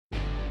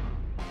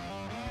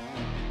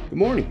Good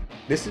morning,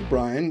 this is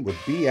Brian with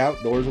Be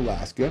Outdoors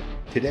Alaska.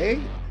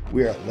 Today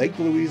we are at Lake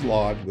Louise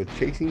Lodge with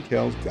Chasing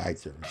Tails Guide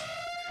Service.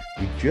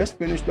 We just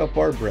finished up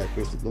our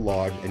breakfast at the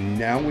lodge and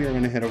now we are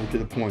going to head over to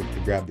the point to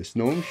grab the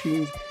snow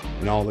machines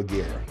and all the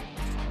gear.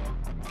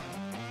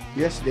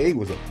 Yesterday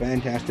was a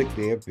fantastic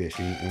day of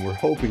fishing and we're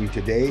hoping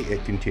today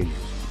it continues.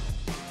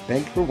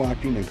 Thanks for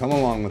watching and come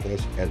along with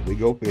us as we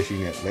go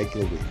fishing at Lake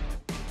Louise.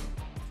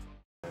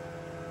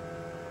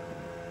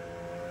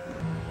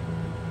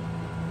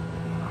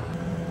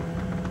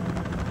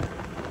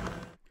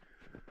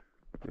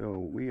 So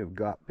we have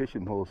got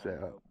fishing poles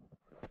set up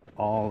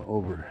all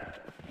over.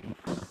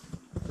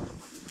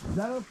 Is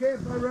that okay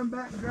if I run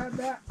back and grab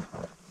that?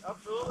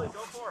 Absolutely, go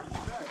for it.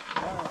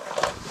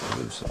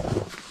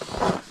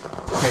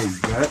 Okay, you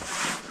got it?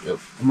 Yep.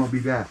 I'm gonna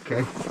be back,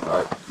 okay?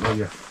 Alright. Love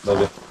ya.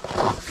 Love you.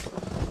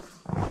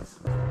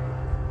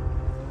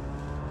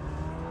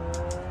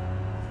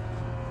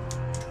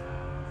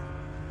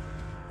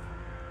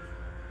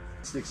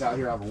 Sticks out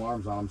here have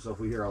alarms on them, so if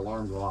we hear an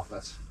alarm go off,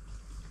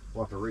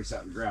 we'll have to race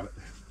out and grab it.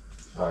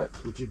 Alright.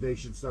 Which they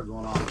should start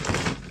going off,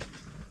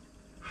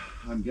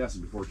 I'm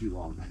guessing, before too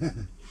long.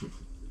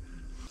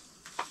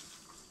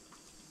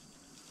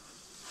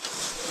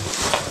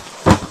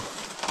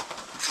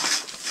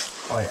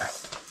 Oh yeah.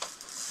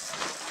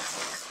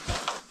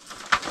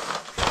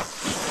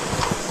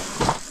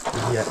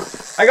 Yeah.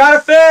 I got a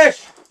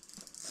fish!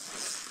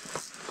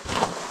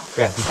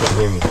 Crap, you can't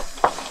hear me.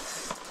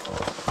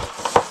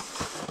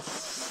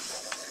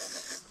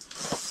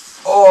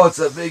 Oh, it's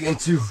a big one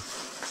too.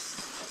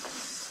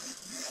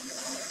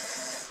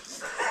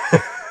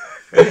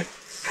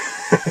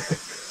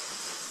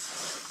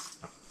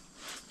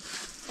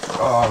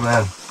 Oh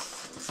man.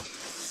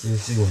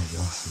 This is gonna be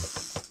awesome.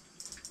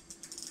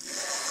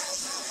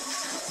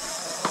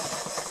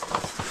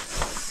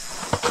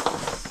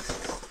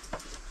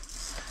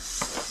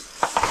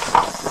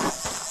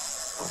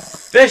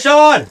 Fish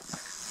on!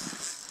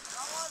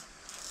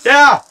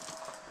 Yeah!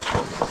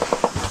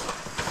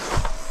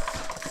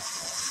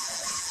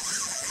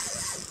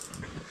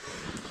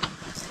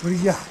 What do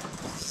you got?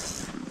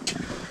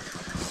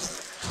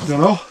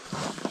 Don't know.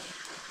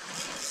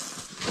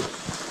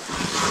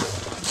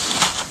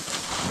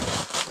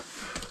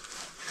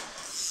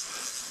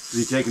 Did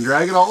he take and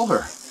drag it all,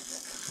 or?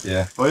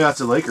 Yeah. Oh yeah, it's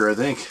a Laker, I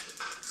think.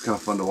 It's kind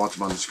of fun to watch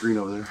him on the screen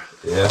over there.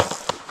 Yeah.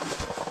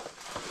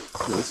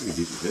 Yeah, this is a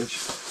decent fish.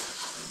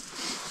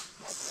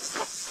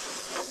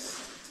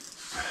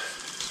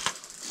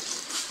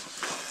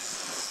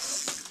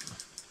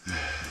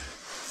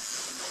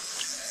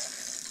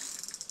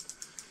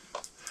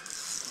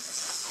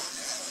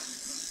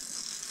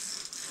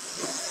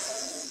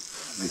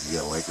 I think you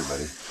got a Laker,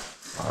 buddy.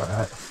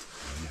 Alright.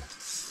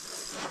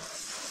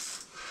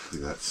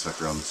 Look at that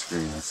sucker on the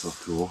screen, that's so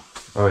cool.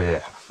 Oh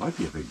yeah. Might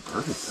be a big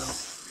Burbot though.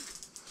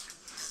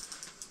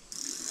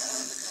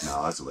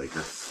 No, that's a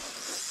Laker.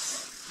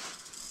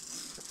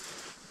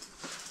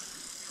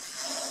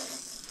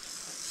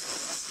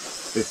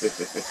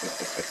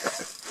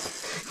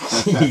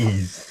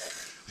 Jeez.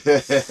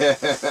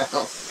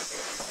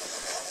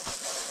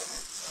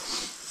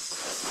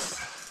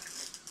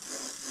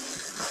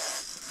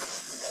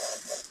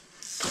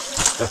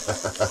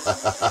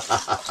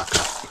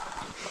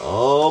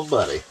 Oh,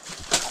 buddy.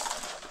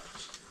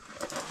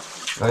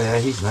 Oh yeah,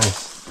 he's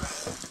nice.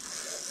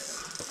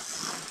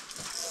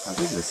 I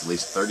think it's at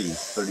least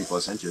 30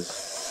 plus inches.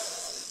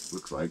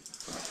 Looks like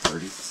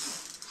 30.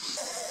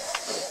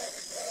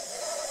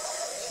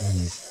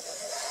 Jeez.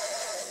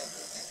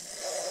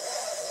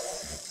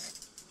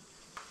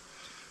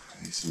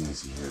 Nice and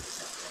easy here.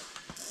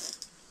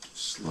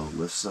 Slow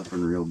lifts up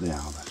and reel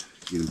down.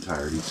 Get him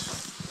tired.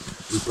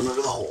 He's looping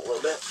under the hole a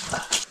little bit.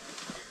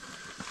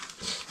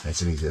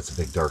 Nice and easy. That's a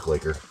big dark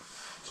Laker.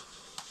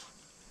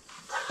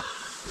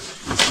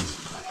 Dang.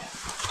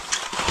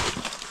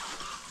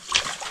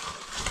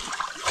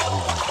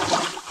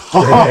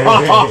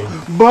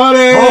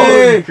 Buddy!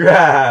 Holy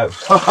crap!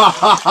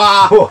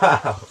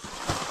 Wow!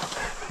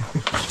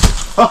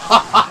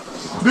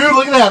 Dude,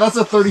 look at that. That's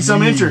a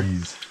 30-some incher.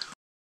 Jeez.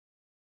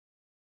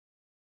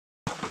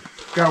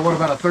 Got what,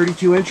 about a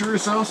 32 incher or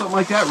so? Something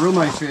like that. Real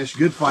nice fish.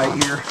 Good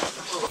fight here.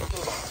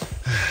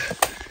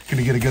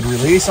 Gonna get a good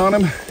release on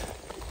him.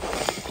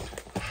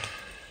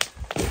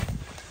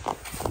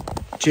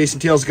 Chasing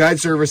Tails Guide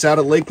Service out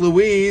at Lake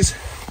Louise.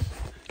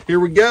 Here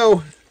we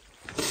go.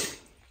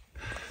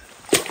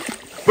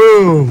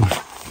 Boom.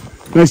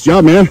 Nice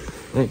job, man.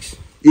 Thanks.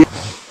 Yeah.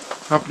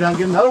 Hop down and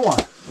get another one.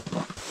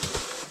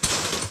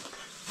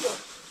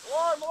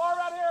 More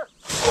right here.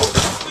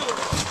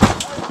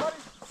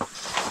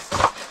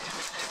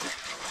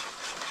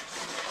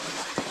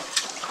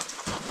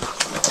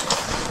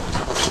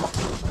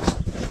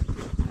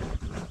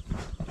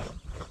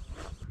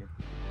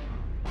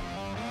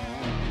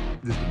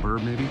 Just a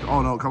bird, maybe?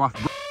 Oh, no, come off.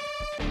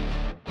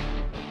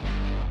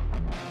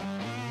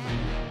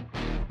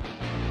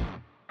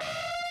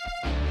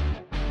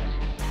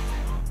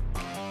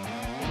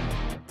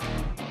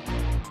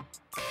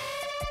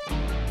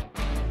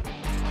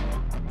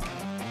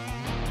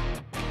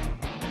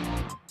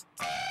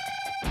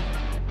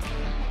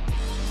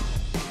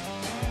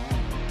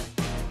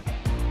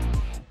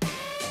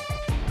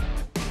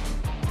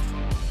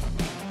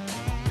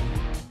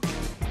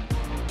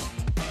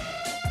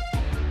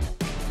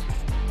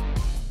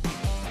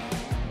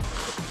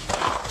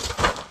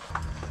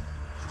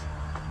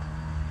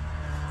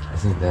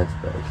 think that's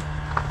big.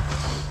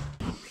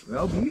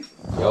 Well, beef.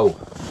 Yo.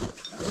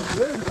 That's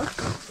good,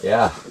 huh?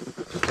 Yeah.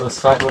 I was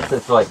fighting with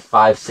it for like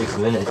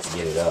 5-6 minutes to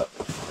get it up.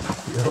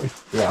 Really?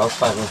 Yeah, I was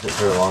fighting with it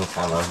for a long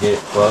time. I'd get it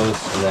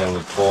close and then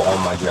we'd pull all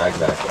my drag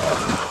back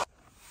up.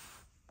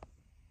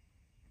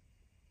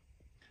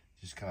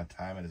 Just kind of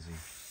time it as he.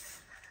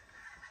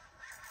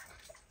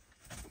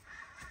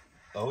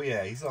 Oh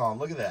yeah, he's on.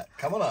 Look at that.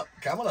 Coming up,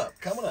 coming up,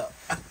 coming up.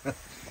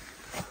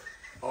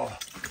 Oh.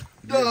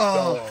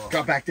 Oh.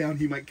 Got back down.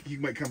 He might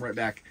come right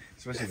back,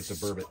 especially if it's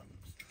a burbot.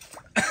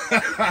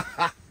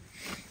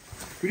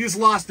 We just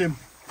lost him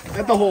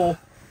at the hole.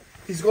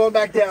 He's going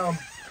back down.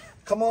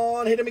 Come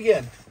on, hit him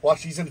again.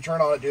 Watch, he's gonna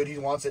turn on it, dude. He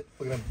wants it.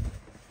 Look at him.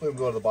 Look at him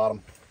go to the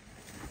bottom.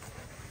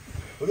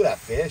 Look at that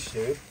fish,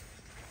 dude.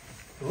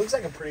 It looks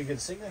like a pretty good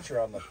signature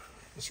on the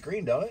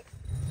screen, don't it?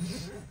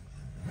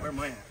 Where am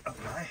I at? Up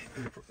high?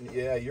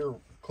 Yeah, you're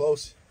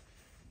close.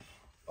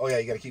 Oh yeah,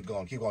 you gotta keep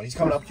going, keep going. He's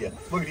coming up to you.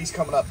 Look at, he's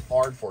coming up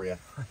hard for you.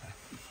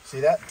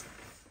 See that?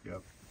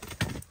 Yep.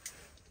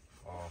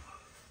 Oh.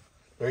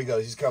 There he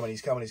goes. He's coming.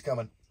 He's coming. He's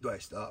coming. Do I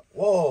stop?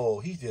 Whoa,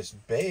 he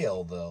just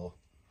bailed though.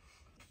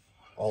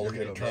 Oh, look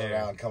at him turn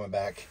around, coming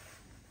back.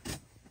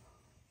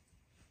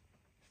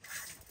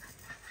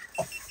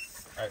 Oh.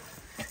 All right.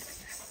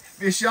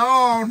 Fish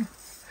on.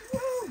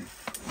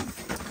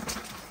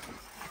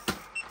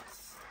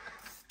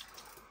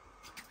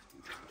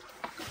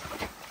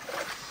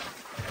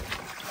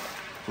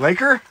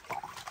 Laker?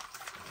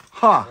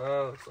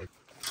 Huh.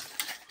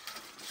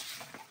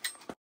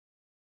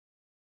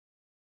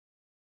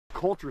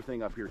 Culture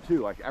thing up here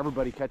too. Like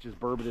everybody catches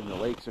burbot in the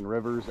lakes and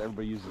rivers.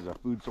 Everybody uses a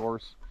food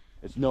source.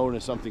 It's known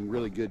as something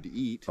really good to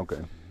eat.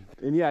 Okay.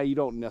 And yeah, you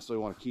don't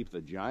necessarily want to keep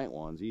the giant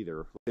ones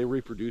either. They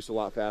reproduce a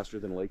lot faster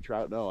than lake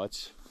trout. No,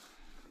 it's,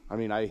 I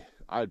mean,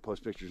 I'd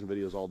post pictures and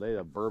videos all day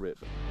of burbot.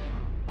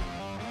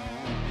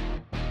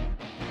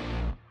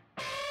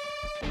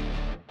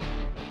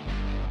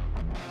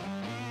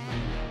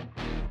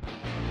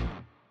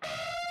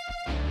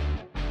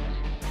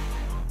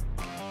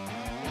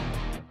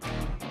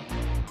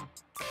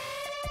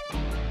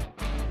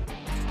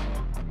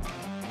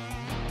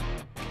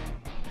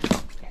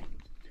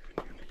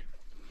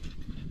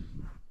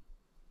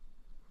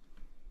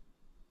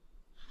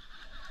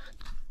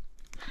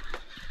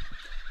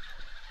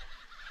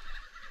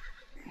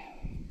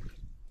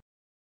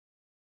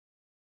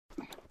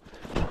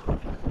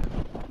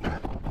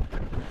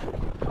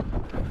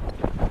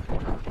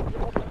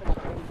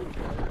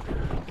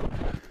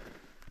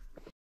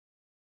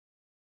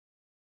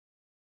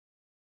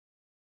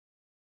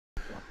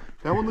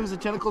 That one lose the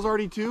tentacles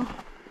already too?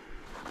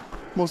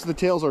 Most of the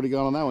tail's already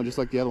gone on that one, just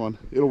like the other one.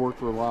 It'll work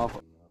for a while.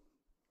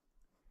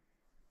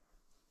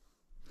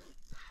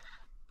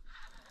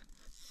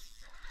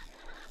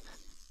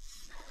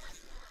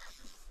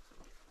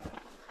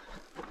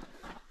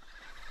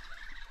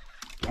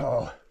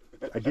 Oh,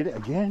 I did it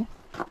again.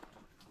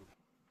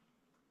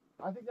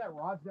 I think that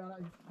rod's down.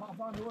 Hop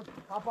on, look,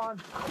 hop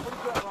on. I'm pretty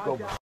sure that rod's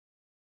down.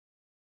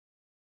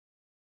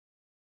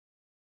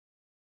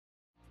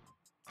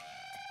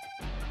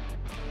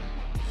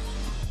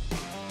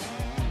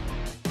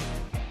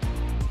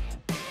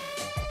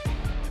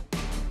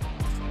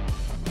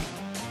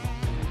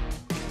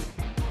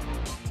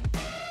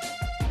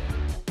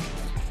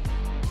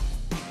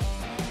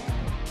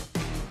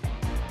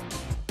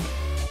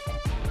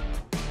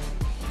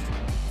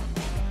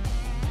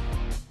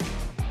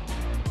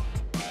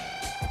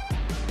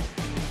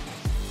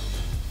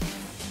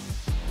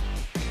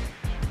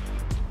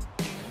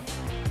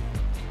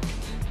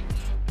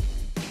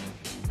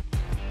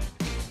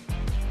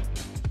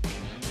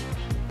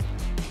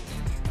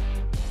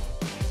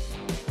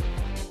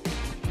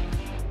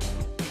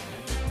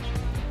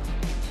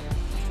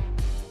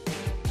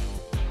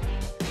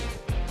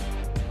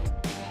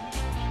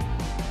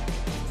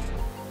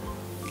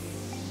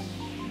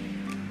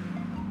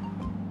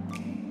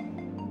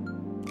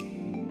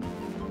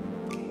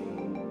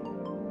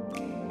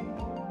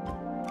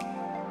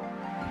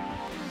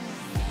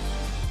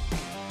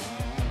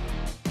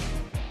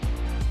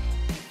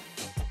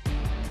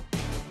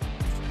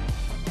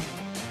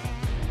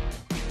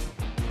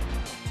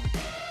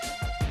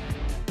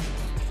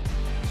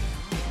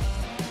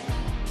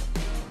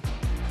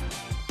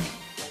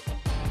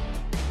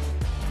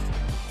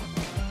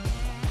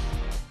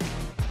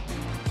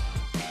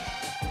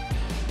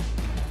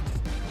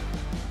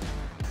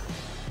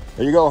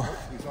 There you go.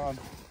 He's on.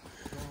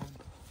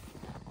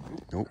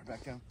 Nope. Right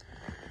back down.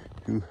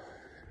 Ooh.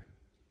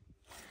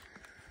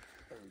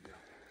 There we go.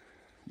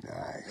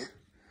 Nice.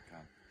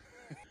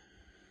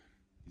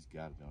 He's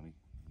got it, don't he?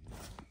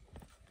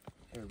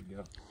 There we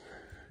go.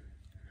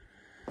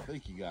 I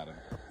think you got him.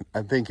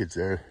 I think it's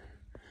there.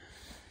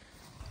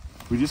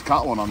 We just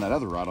caught one on that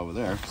other rod over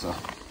there, so.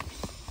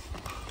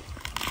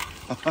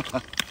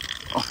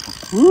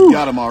 Oh,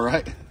 got him all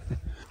right.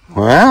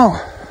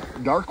 Wow.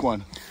 Dark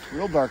one.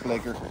 Real dark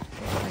laker.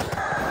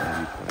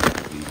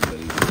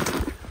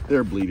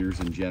 They're bleeders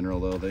in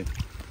general, though. They're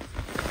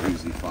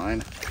usually fine.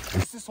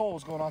 This hole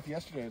was going off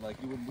yesterday like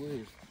you wouldn't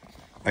believe.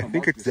 I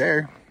think it's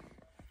there.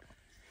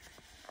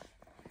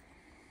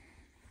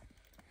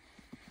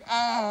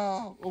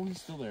 Oh,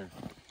 he's still there.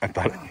 I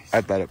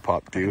thought it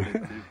popped too.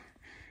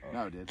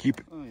 No, it did.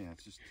 Keep it. Oh yeah,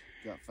 it's just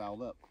got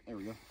fouled up. There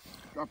we go.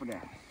 Drop it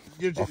down.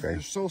 Okay.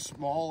 They're so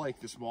small, like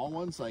the small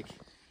ones, like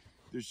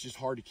it's just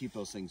hard to keep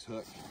those things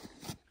hooked.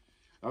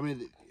 I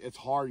mean, it's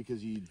hard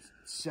because you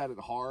set it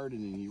hard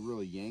and then you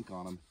really yank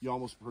on them. You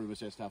almost pretty much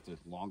just have to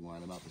long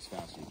line them up as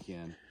fast as you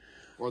can,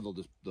 or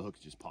the hook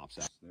just pops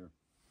out there.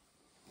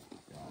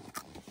 Yeah.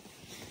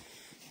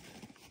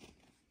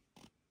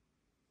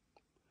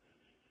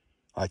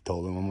 I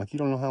told him, I'm like, you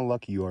don't know how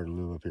lucky you are to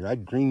live up here. I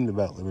dreamed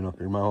about living up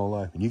here my whole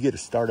life, and you get to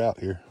start out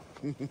here.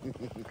 Yeah,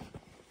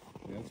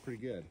 that's pretty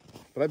good.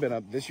 But I've been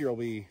up, this year will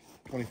be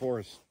 20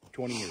 years.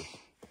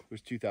 It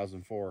was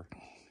 2004.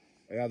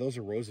 Yeah, those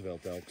are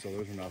Roosevelt elk, so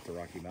those are not the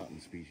Rocky Mountain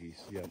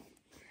species yet.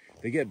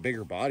 They get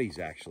bigger bodies,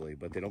 actually,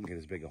 but they don't get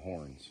as big of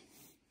horns.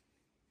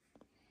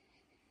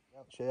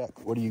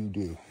 Shack, what do you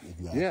do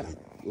exactly? Yeah,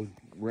 we'll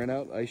rent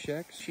out ice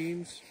shacks,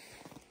 Sheens.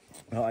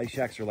 Well, ice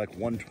shacks are like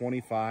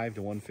 $125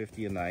 to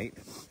 $150 a night.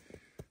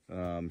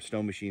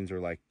 Snow machines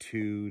are like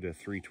 $2 to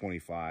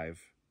 $325.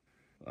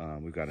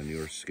 We've got a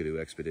newer Skidoo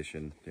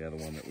Expedition, the other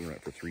one that we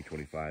rent for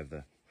 $325.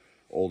 The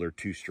older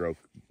two-stroke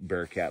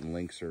Bearcat and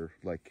Lynx are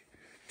like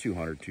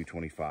 $200,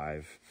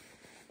 $225.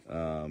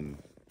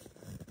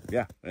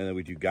 Yeah, and then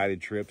we do guided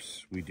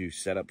trips. We do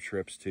setup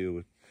trips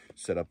too.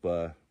 Set up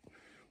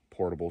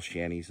portable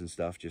shanties and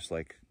stuff, just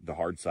like the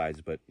hard sides,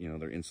 but you know,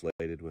 they're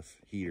insulated with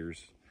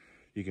heaters.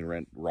 You can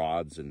rent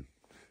rods and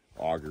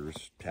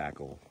augers,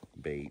 tackle,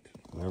 bait,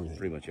 Everything.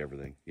 pretty much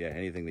everything. Yeah,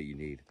 anything that you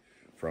need.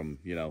 From,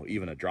 you know,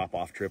 even a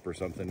drop-off trip or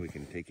something, we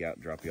can take you out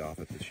and drop you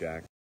off at the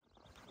shack.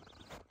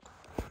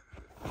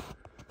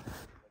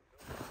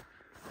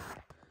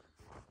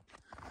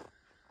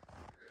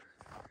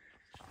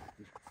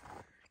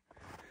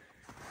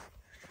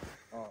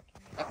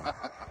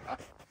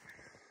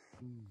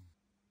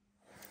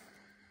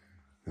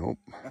 Nope.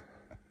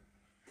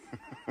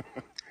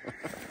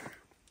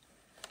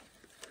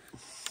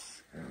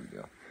 There we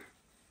go.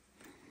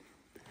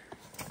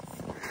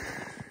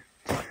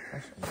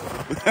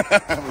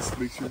 Let's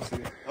make sure it's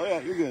here. Oh yeah,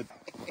 you're good.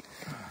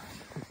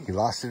 You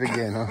lost it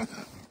again, huh?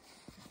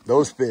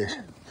 Those fish.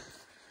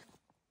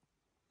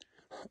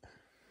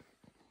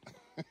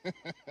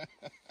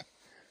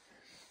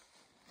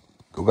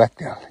 Go back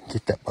down.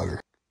 Get that bugger.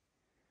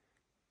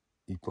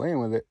 You playing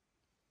with it?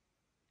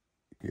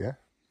 Yeah.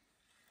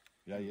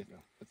 Yeah, yeah.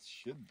 That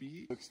should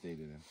be hook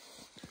stated in.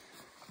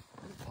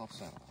 It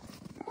pops out.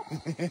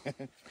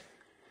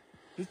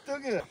 Just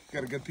look at it.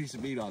 Got a good piece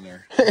of meat on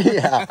there.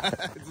 Yeah.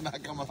 It's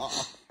not coming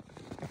off.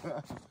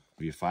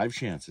 We have 5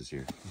 chances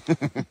here.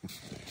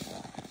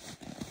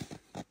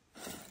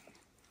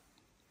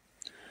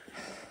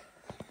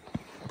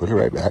 Put it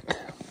right back.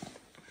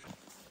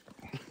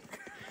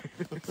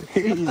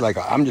 He's like,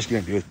 I'm just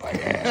going to do it by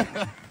hand.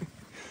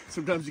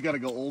 Sometimes you got to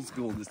go old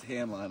school and just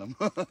hand line them.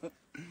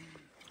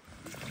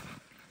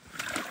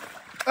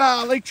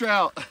 Ah, lake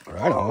trout.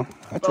 Right on.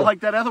 That's Not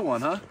like that other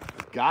one, huh?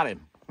 Got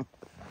him.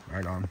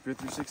 right on.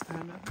 5th or 6th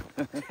time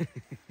now?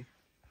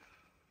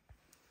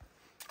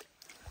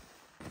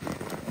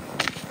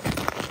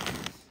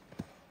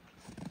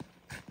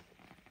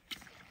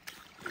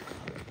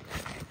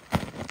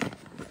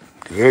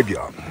 Good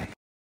job. I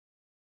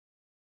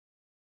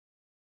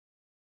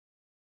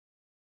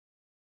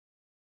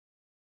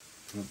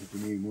don't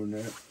think we need more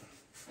than that.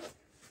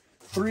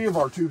 3 of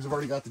our tubes have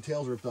already got the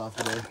tails ripped off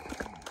today.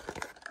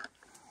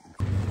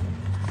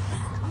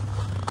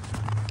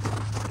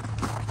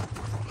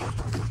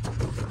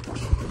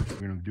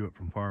 We're going to do it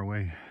from far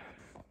away.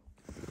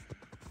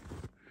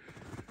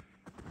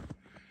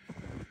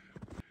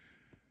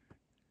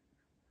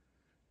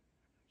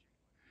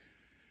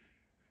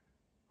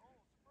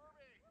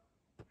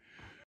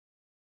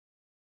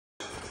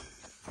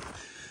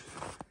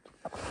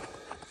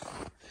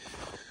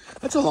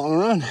 That's a long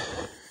run.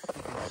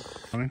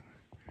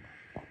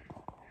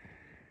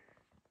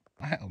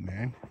 Wow,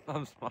 man.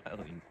 I'm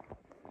smiling.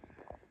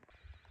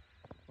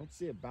 Don't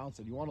see it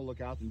bouncing. You want to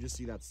look out and just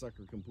see that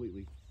sucker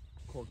completely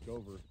corked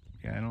over.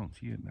 Yeah, I don't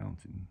see it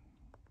bouncing.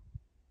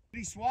 Did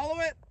he swallow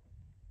it?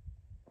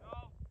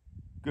 No.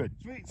 Good.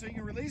 Sweet. So you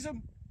can release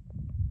him?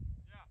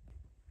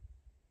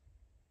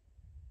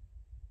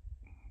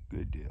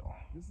 Good deal.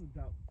 This is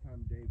about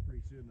time of day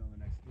pretty soon, though, in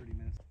the next 30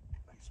 minutes.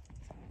 Nice.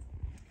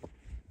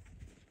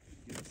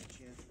 Give us a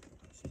chance.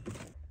 Not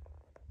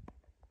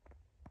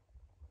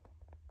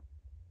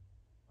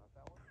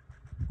that one?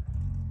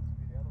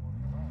 Be the other one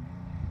on the left.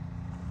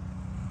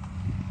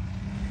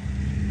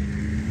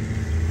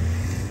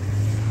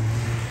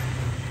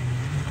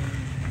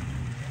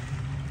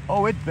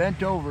 Oh, it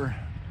bent over.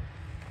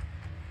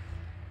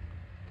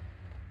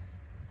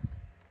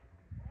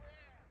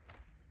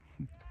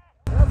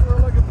 That's what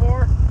we're looking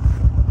for.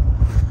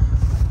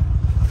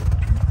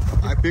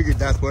 I figured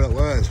that's what it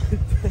was.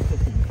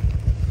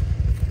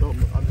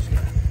 I'm just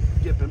gonna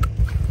dip him.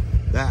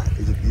 That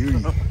is a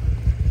beauty.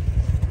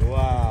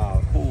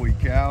 Wow. Holy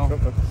cow.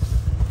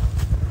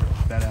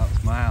 That out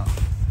smile.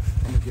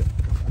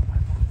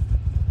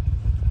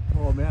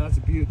 Oh man, that's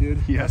a beaut, dude.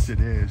 Yes, it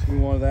is. We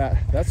wanted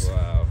that. That's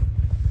Wow.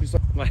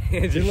 My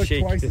hands they are look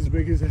shaking. twice as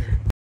big as there.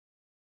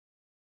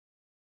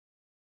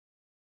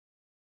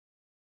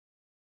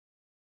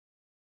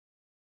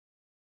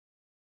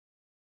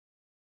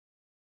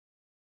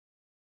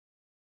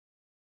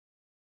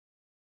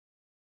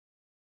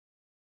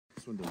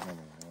 This one doesn't have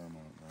an alarm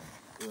on it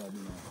though. Yeah, I do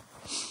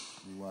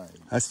know. Why?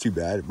 That's too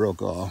bad. It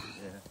broke off.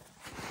 Yeah.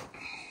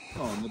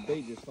 Oh, and the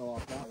bait just fell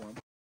off that one.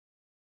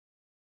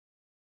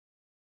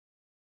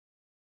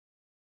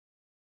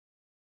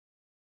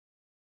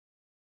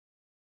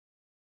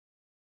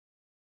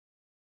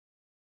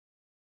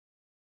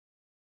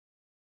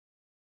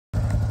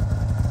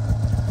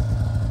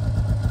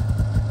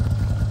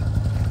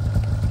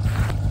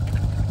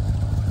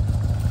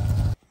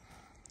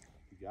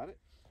 You got it?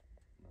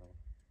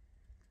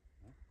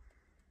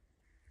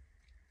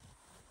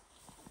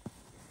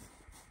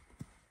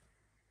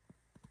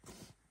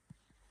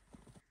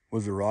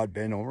 Was the rod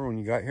bent over when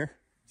you got here?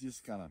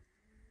 Just kind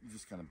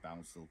of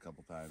bounced a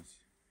couple times.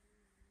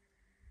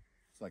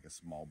 It's like a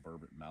small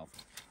burbot mouth.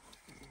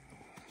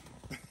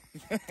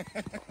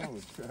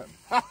 Holy crap.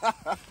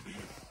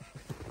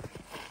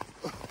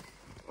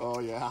 Oh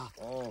yeah.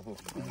 Oh,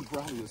 he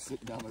probably was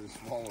sitting down there and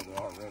swallowed it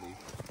already.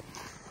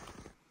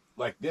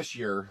 Like this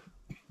year,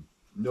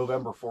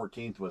 November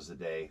 14th was the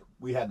day.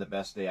 We had the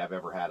best day I've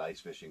ever had ice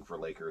fishing for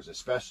Lakers,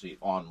 especially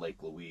on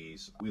Lake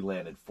Louise. We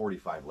landed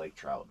 45 lake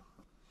trout.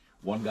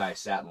 One guy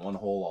sat in one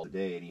hole all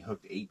day and he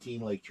hooked 18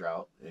 lake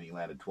trout and he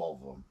landed 12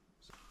 of them.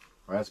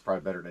 Well, that's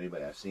probably better than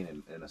anybody I've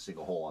seen in a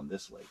single hole on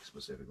this lake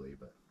specifically.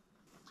 But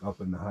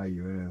Up in the high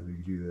UNS,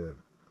 you do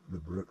the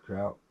brook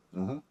trout.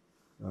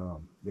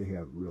 They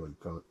have really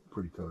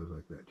pretty colors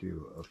like that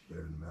too up there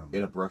in the mountains.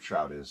 and a brook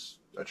trout is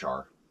a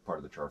char, part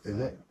of the char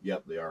family. Is it?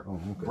 Yep, they are. Oh,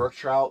 okay. Brook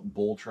trout,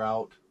 bull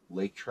trout,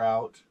 lake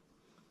trout,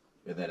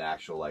 and then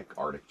actual like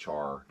Arctic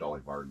char,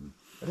 Dolly Varden.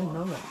 I didn't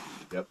know that.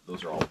 Yep,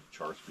 those are all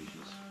char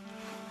species.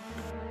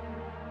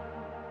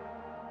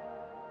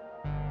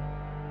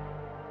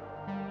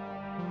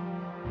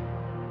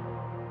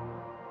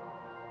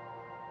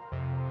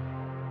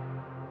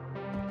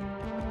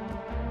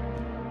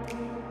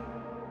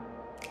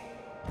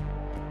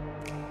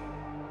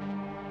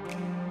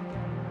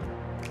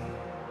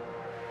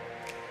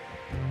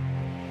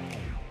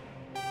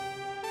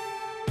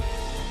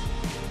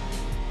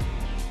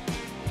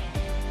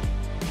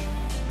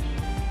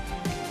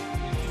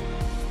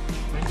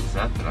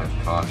 That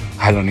I've caught.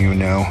 I don't even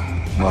know.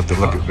 We'll have to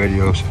look at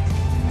videos.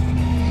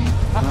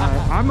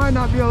 I might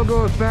not be able to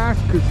go as fast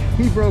because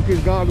he broke his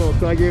goggles,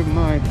 so I gave him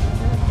mine.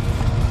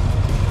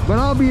 But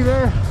I'll be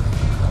there.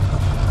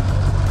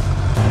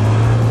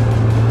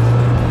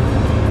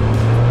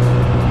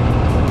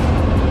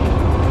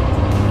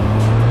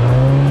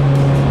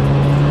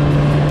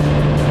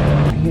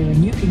 Here,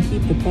 and you can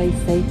keep the place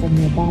safe from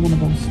the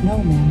abominable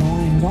snowman while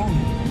I'm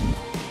gone.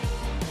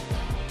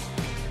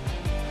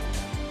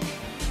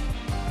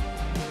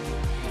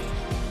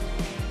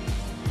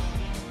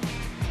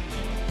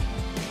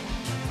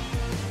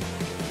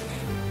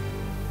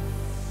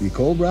 You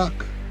cold,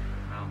 Brock?